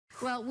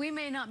Well, we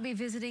may not be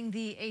visiting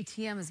the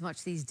ATM as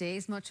much these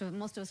days. Most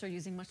of us are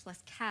using much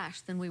less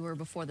cash than we were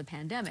before the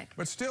pandemic.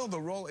 But still, the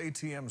role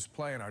ATMs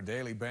play in our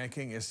daily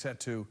banking is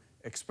set to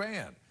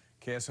expand.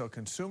 KSL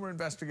consumer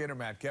investigator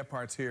Matt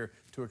Gephardt's here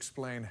to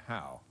explain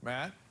how.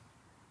 Matt?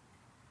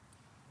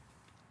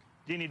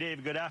 Deanie,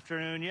 Dave, good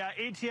afternoon. Yeah,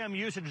 ATM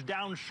usage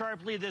down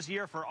sharply this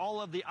year for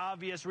all of the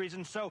obvious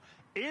reasons. So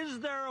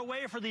is there a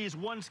way for these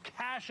once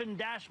cash and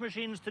dash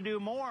machines to do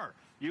more?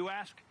 You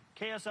ask,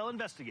 KSL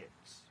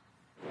investigates.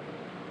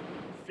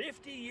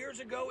 50 years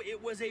ago,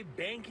 it was a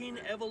banking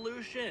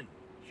evolution.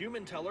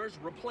 Human tellers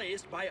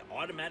replaced by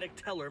automatic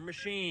teller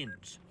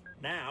machines.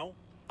 Now,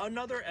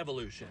 another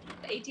evolution.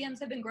 ATMs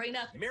have been growing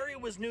up. Mary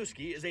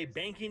Wisniewski is a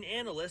banking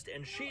analyst,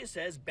 and she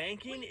says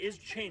banking is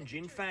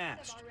changing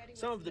fast.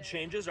 Some of the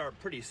changes are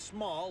pretty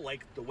small,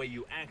 like the way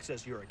you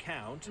access your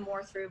account.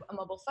 More through a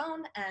mobile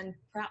phone and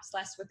perhaps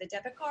less with a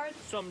debit card.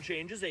 Some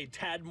changes a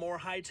tad more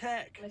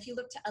high-tech. If you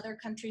look to other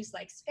countries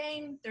like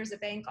Spain, there's a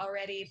bank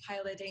already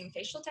piloting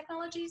facial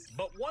technologies.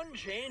 But one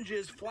change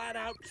is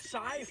flat-out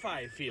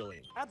sci-fi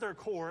feeling. At their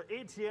core,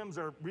 ATMs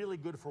are really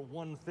good for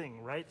one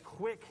thing, right?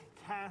 Quick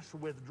cash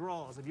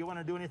withdrawals. If you want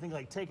to do anything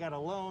like take out a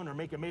loan or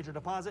make a major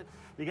deposit,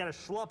 you got to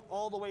schlepp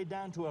all the way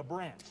down to a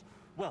branch.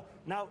 Well,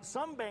 now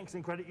some banks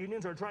and credit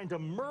unions are trying to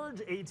merge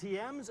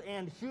ATMs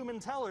and human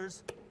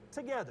tellers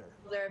together.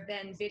 There have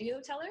been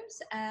video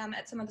tellers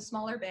at some of the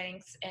smaller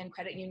banks and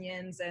credit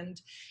unions, and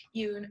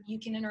you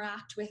can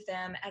interact with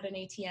them at an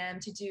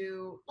ATM to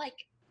do like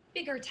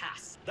bigger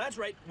tasks. That's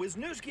right.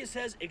 Wisniewski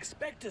says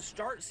expect to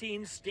start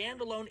seeing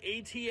standalone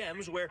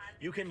ATMs where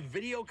you can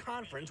video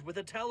conference with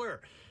a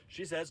teller.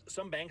 She says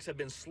some banks have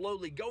been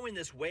slowly going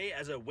this way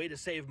as a way to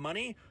save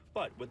money,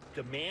 but with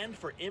demand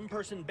for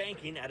in-person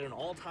banking at an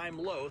all-time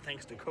low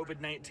thanks to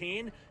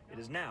COVID-19, it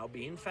is now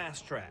being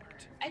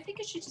fast-tracked. I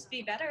think it should just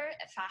be better,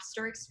 a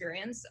faster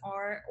experience,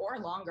 or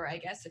longer, I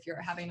guess, if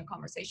you're having a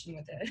conversation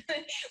with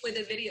a with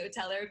a video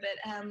teller. But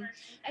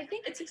I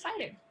think it's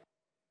exciting.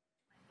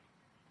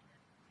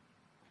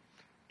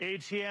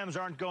 ATMs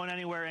aren't going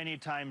anywhere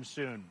anytime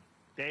soon.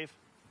 Dave?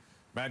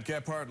 Matt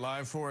Gephardt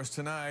live for us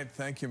tonight.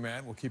 Thank you,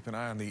 Matt. We'll keep an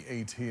eye on the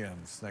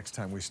ATMs next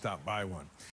time we stop by one.